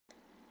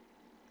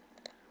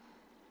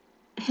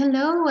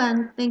Hello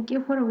and thank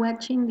you for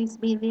watching this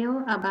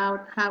video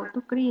about how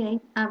to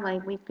create a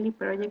biweekly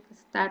project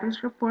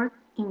status report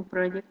in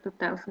Project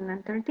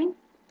 2013.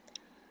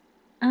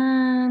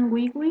 And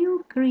we will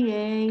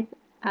create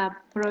a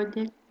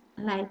project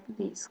like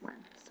this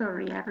one,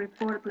 a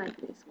report like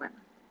this one.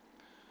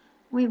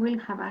 We will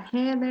have a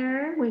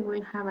header, we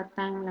will have a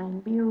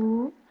timeline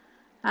view,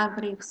 a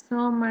brief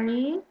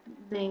summary,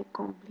 the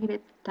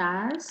completed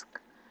task,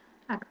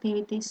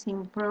 activities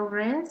in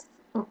progress,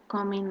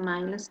 upcoming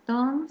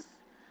milestones,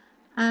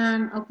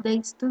 and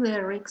updates to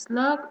the risk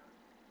log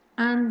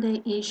and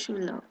the issue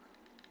log.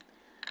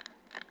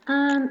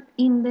 And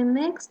in the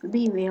next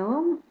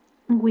video,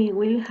 we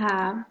will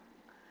have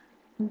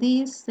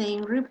this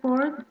same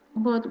report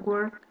but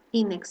work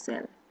in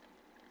Excel.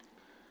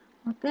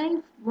 Okay,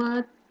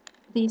 but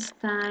this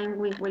time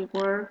we will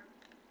work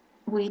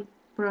with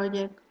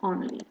project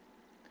only.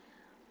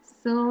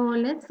 So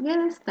let's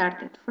get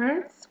started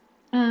first.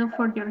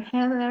 For your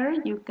header,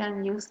 you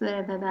can use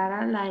the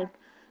data like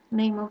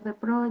name of the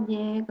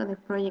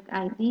project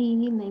ID,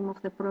 name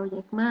of the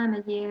project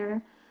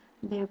manager,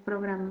 the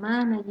program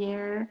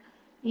manager,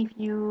 if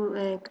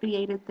you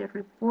created the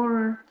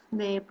report,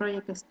 the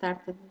project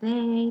started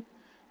date,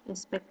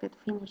 expected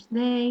finish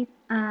date,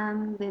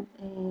 and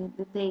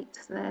the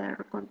dates that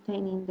are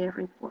contained in the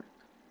report.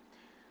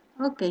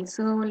 Okay,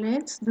 so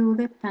let's do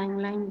the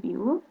timeline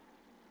view.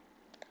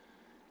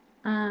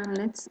 And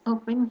let's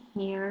open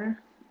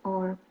here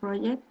our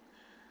project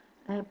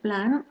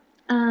plan,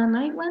 and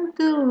I want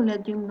to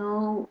let you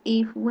know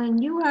if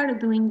when you are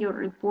doing your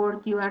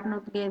report you are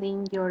not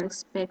getting your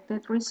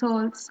expected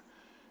results,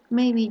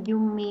 maybe you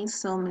miss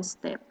some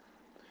step.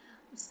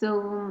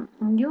 So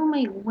you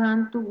may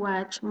want to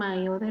watch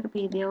my other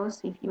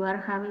videos if you are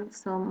having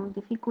some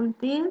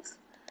difficulties.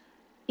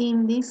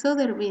 In these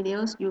other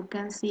videos you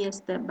can see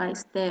step by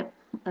step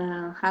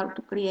how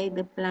to create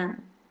the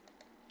plan.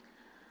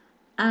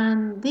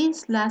 And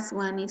this last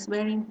one is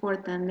very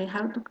important,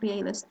 how to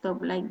create a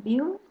stoplight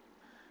view,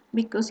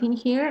 because in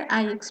here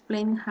I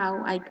explain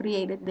how I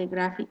created the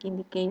graphic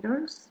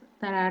indicators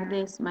that are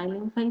the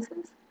smiling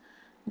faces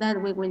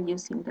that we will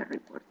use in the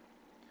report.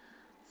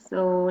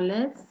 So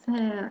let's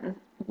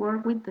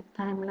work with the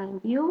timeline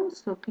view.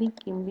 So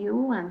click in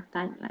view and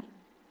timeline.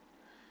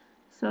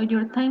 So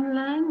your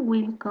timeline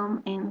will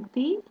come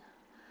empty.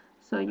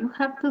 So you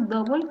have to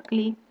double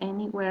click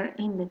anywhere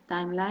in the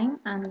timeline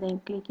and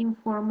then click in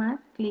format,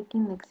 click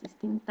in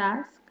existing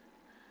task.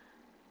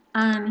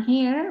 And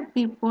here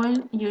people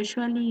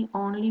usually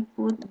only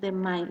put the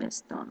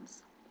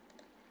milestones.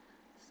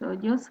 So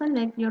you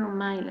select your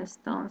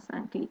milestones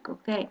and click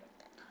OK.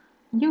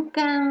 You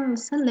can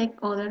select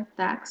other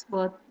tags,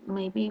 but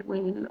maybe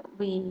will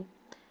be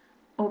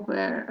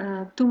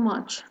over too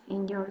much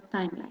in your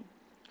timeline.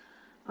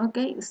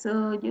 Okay,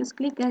 so just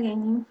click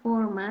again in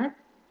format,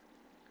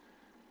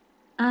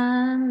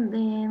 and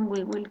then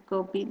we will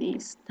copy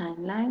this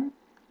timeline,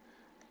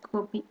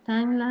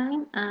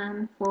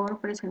 and for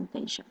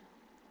presentation.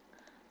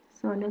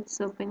 So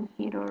let's open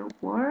here our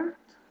Word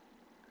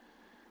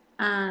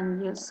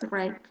and just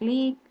right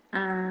click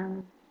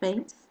and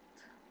paste.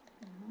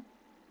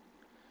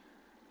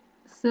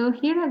 So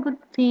here a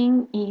good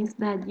thing is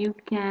that you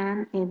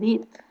can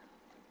edit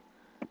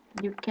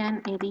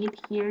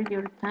here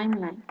your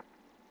timeline.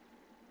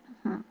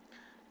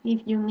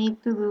 If you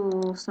need to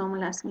do some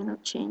last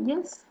minute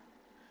changes,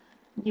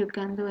 you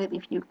can do it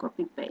if you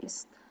copy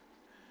paste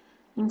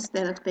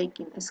instead of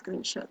taking a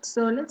screenshot.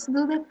 So let's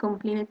do the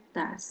completed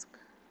task.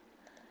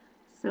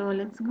 So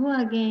let's go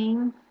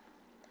again.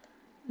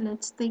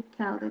 Let's take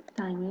out the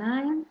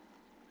timeline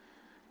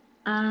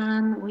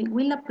and we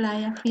will apply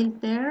a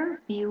filter,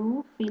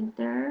 view,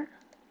 filter,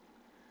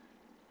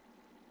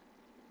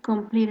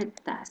 completed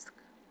task,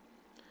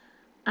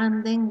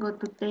 and then go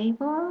to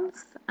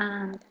tables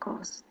and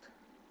cost.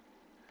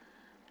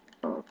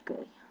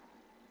 Okay,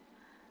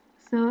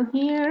 so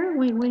here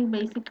we will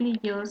basically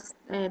just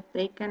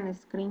take a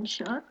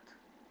screenshot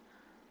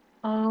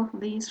of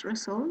these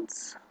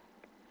results.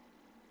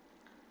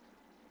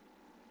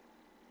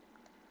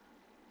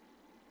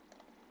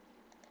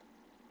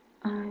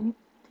 I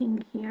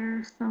think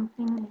here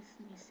something is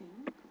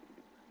missing.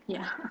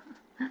 Yeah.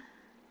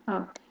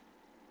 Okay.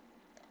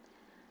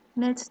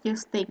 Let's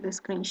just take the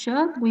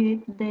screenshot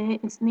with the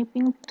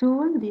snipping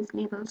tool, these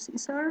little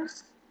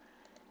scissors.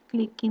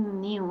 Click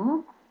in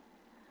new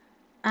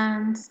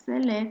and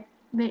select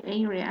the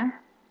area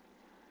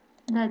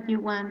that you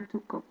want to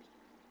copy.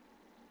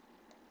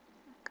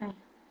 Okay.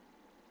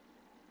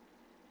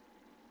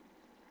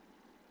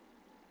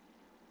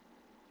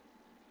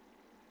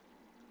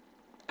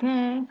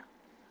 Okay.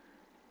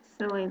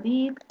 So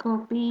edit,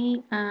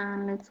 copy,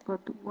 and let's go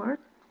to Word.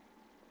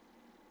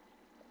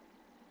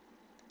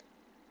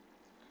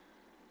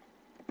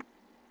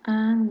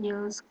 And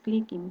just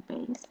click in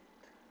paste.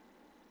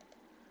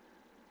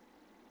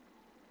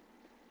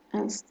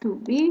 It's too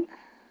big.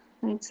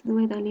 Let's do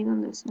it a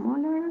little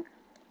smaller.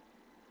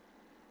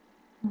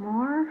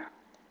 More.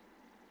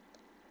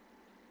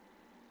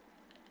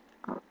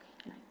 Okay,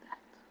 like that.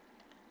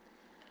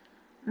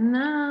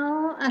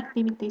 Now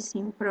activities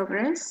in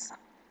progress.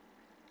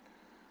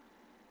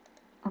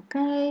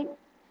 Okay,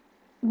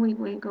 we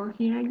will go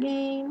here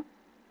again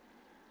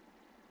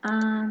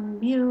and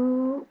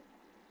view,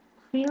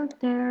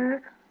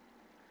 filter,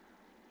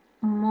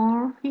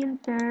 more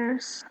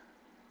filters,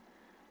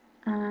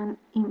 and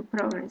in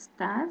progress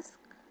task,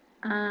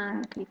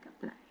 and click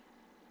apply.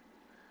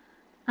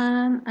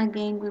 And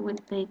again we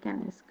will take a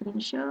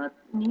screenshot,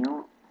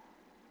 new,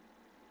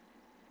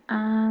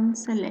 and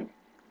select.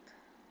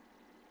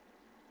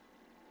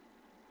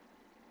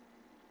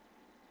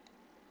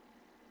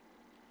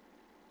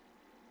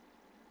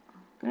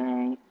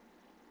 Okay,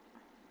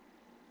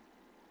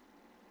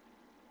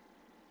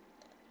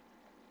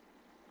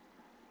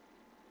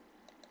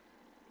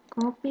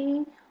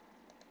 copy,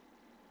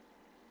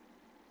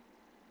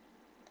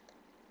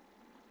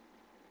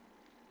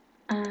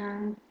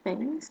 and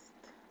paste.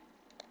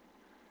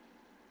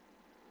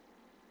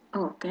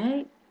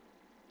 Okay,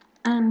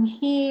 and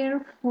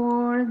here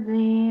for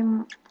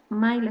the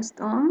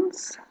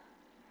milestones,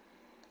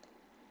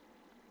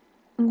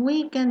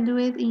 we can do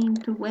it in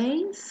two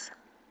ways.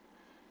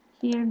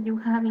 Here you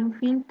have in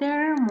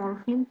filter,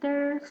 more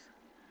filters.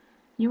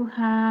 You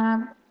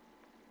have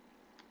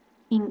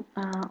in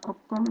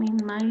upcoming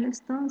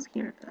milestones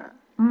here,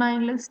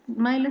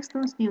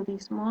 milestones due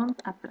this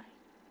month, apply.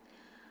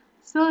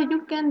 So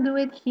you can do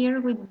it here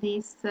with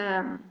this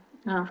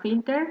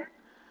filter,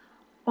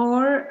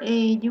 or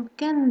you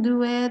can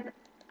do it,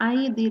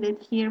 I did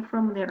it here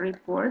from the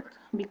report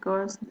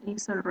because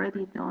it's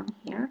already done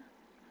here.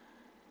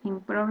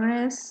 In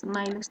progress,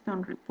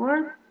 milestone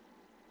report.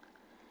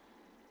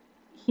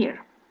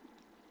 Here,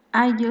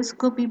 I just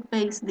copy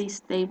paste this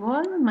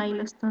table,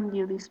 milestone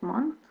due this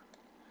month.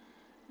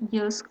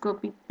 Just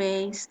copy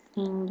paste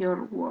in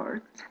your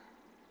Word.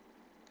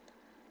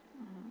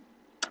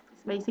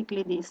 It's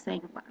basically the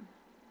same one.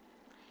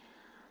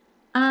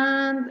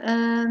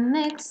 And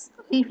next,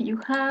 if you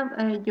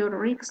have your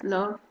risk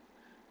log,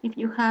 if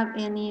you have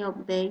any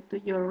update to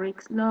your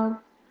risk log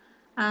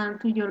and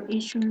to your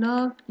issue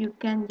log, you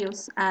can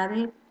just add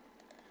it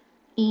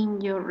in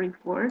your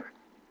report.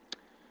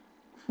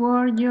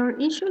 For your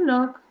issue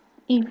log,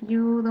 if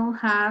you don't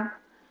have,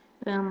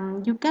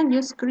 you can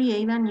just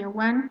create a new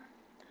one.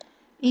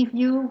 If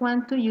you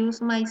want to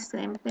use my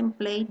same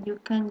template, you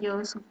can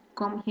just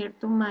come here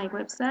to my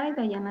website,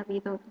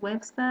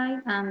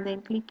 website, and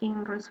then click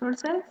in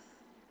resources.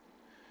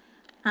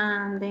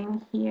 And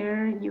then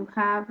here you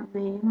have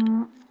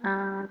the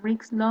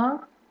risk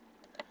log,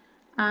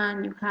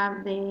 and you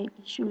have the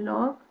issue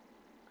log.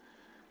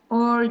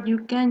 Or you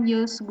can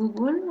use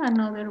Google,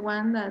 another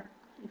one that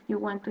if you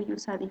want to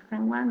use a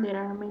different one, there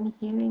are many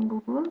here in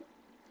Google.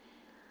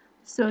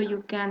 So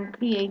you can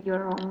create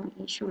your own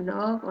issue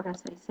log, or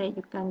as I say,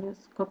 you can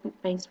just copy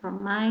paste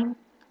from mine.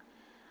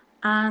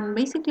 And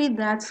basically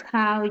that's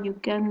how you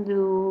can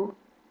do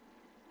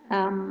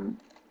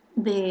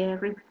the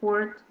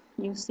report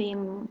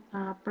using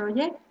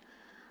project.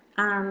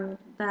 And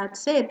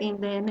that's it. In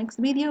the next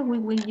video we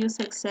will use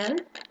Excel,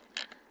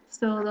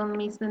 so don't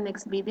miss the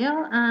next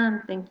video,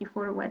 and thank you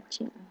for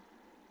watching.